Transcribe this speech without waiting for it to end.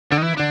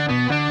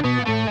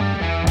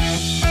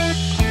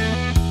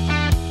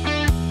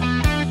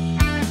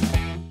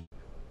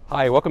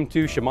Hi, welcome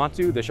to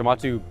Shimadzu, the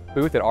Shimadzu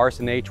booth at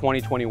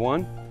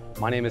RSNA2021.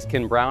 My name is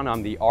Ken Brown.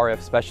 I'm the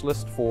RF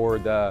specialist for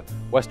the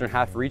Western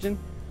half region.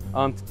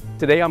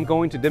 Today I'm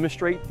going to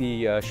demonstrate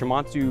the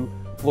Shimadzu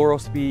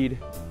FLUOROspeed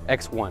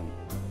X1.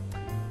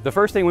 The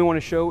first thing we want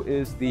to show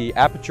is the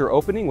aperture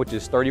opening, which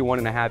is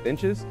 31.5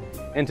 inches.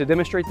 And to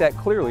demonstrate that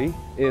clearly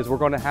is we're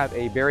going to have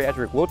a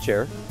bariatric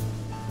wheelchair.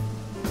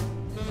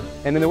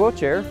 And in the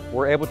wheelchair,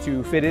 we're able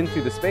to fit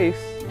into the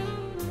space.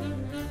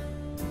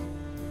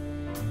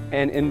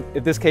 And in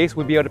this case,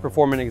 we'd be able to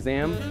perform an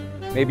exam,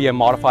 maybe a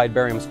modified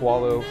barium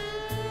swallow.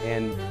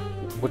 And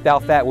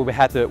without that,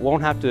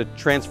 won't have to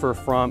transfer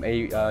from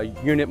a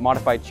unit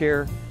modified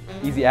chair,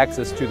 easy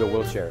access to the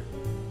wheelchair.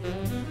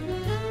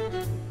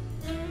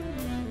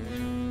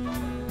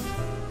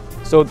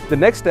 So the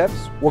next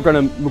steps, we're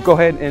going to go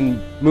ahead and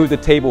move the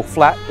table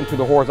flat into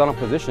the horizontal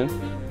position.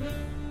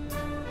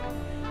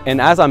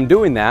 And as I'm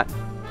doing that,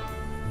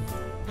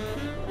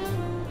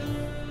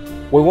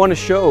 what we want to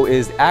show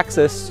is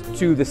access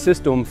to the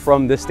system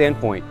from this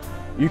standpoint.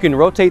 You can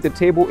rotate the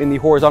table in the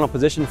horizontal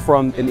position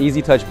from an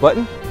easy touch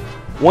button.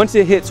 Once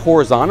it hits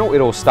horizontal,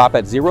 it'll stop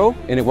at 0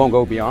 and it won't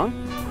go beyond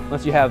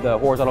unless you have the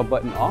horizontal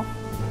button off.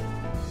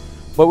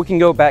 But we can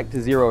go back to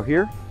 0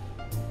 here.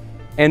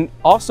 And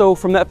also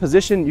from that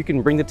position, you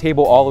can bring the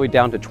table all the way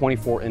down to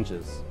 24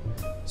 inches.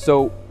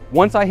 So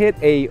once I hit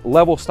a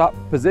level stop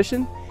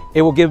position,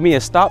 it will give me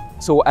a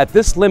stop. So at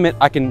this limit,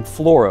 I can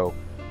fluoro.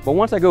 But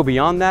once I go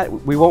beyond that,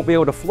 we won't be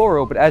able to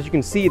fluoro, but as you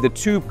can see, the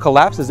tube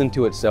collapses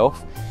into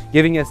itself,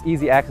 giving us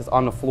easy access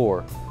on the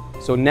floor.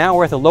 So now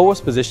we're at the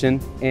lowest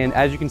position, and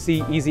as you can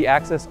see, easy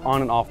access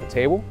on and off the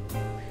table.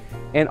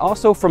 And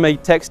also from a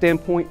tech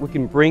standpoint, we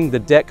can bring the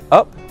deck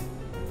up,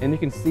 and you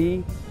can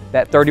see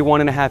that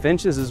 31.5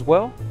 inches as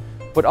well.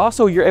 But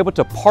also you're able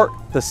to park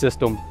the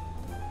system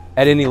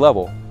at any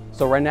level.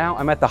 So right now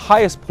I'm at the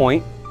highest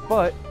point,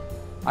 but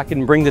I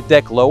can bring the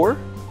deck lower,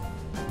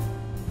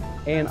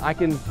 and I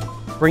can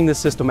bring the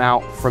system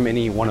out from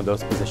any one of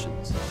those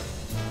positions.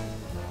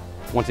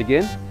 Once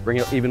again, bring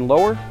it even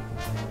lower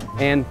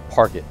and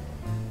park it.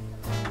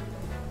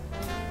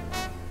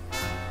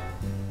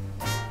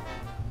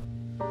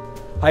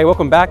 Hi,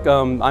 welcome back.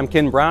 I'm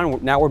Ken Brown.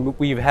 Now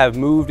we have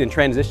moved and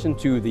transitioned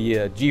to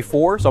the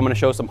G4, so I'm going to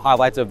show some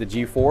highlights of the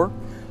G4.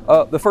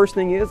 The first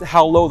thing is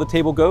how low the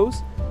table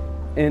goes.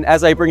 And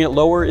as I bring it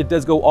lower, it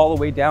does go all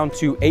the way down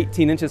to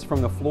 18 inches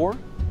from the floor.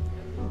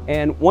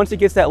 And once it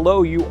gets that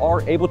low, you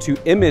are able to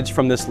image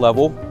from this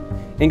level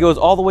and goes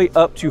all the way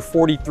up to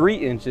 43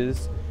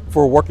 inches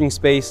for working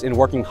space and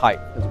working height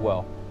as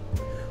well.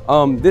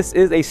 This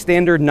is a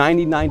standard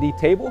 90-90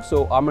 table,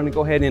 so I'm going to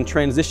go ahead and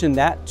transition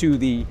that to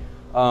the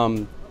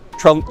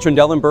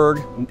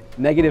Trendelenburg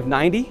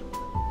 -90.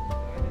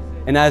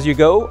 And as you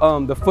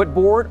go, the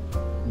footboard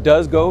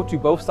does go to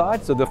both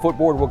sides, so the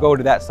footboard will go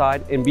to that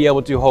side and be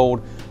able to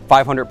hold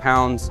 500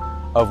 pounds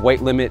of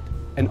weight limit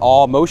in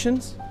all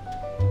motions.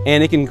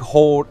 And it can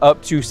hold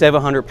up to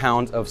 700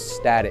 pounds of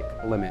static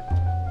limit.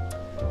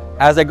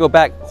 As I go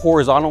back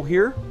horizontal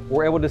here,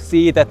 we're able to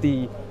see that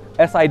the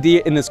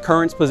SID in this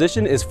current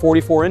position is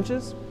 44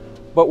 inches,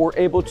 but we're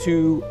able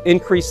to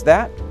increase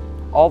that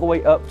all the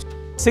way up to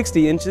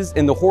 60 inches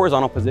in the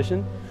horizontal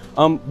position.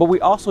 But we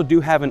also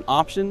do have an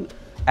option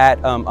at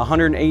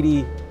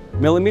 180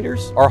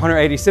 millimeters or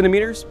 180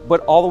 centimeters, but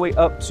all the way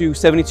up to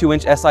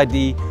 72-inch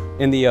SID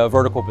in the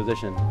vertical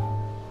position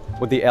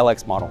with the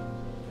LX model.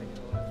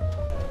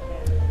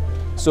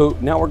 So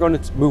now we're going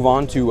to move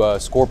on to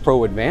Score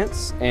Pro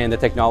Advance and the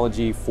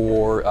technology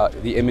for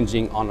the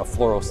imaging on the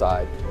fluoro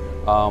side.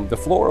 The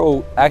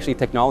fluoro actually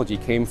technology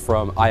came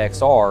from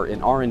IXR,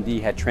 and R&D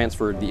had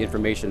transferred the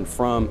information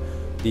from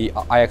the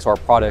IXR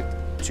product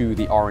to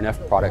the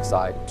RNF product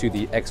side, to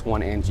the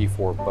X1 and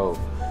G4 both.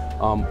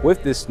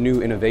 With this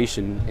new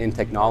innovation in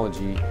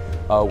technology,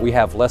 we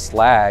have less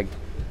lag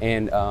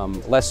and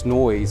less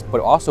noise,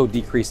 but also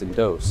decrease in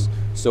dose.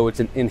 So it's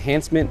an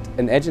enhancement,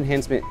 an edge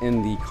enhancement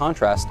in the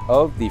contrast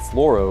of the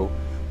fluoro,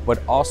 but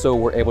also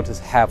we're able to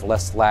have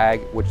less lag,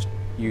 which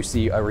you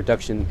see a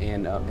reduction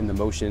in the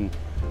motion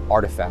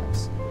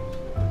artifacts.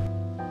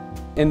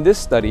 In this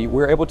study,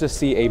 we're able to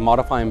see a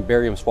modifying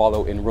barium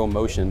swallow in real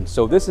motion.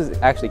 So this is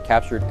actually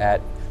captured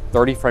at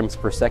 30 frames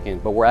per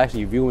second, but we're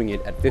actually viewing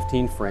it at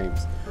 15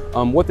 frames.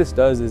 What this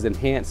does is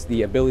enhance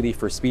the ability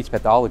for speech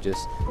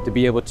pathologists to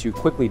be able to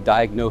quickly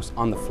diagnose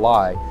on the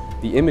fly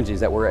the images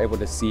that we're able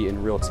to see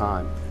in real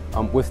time.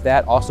 With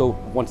that, also,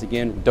 once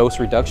again, dose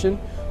reduction,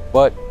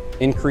 but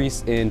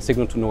increase in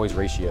signal to noise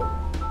ratio.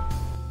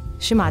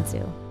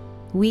 Shimadzu,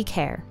 we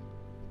care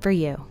for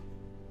you.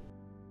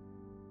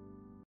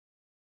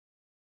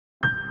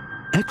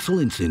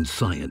 Excellence in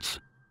science.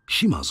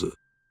 Shimadzu.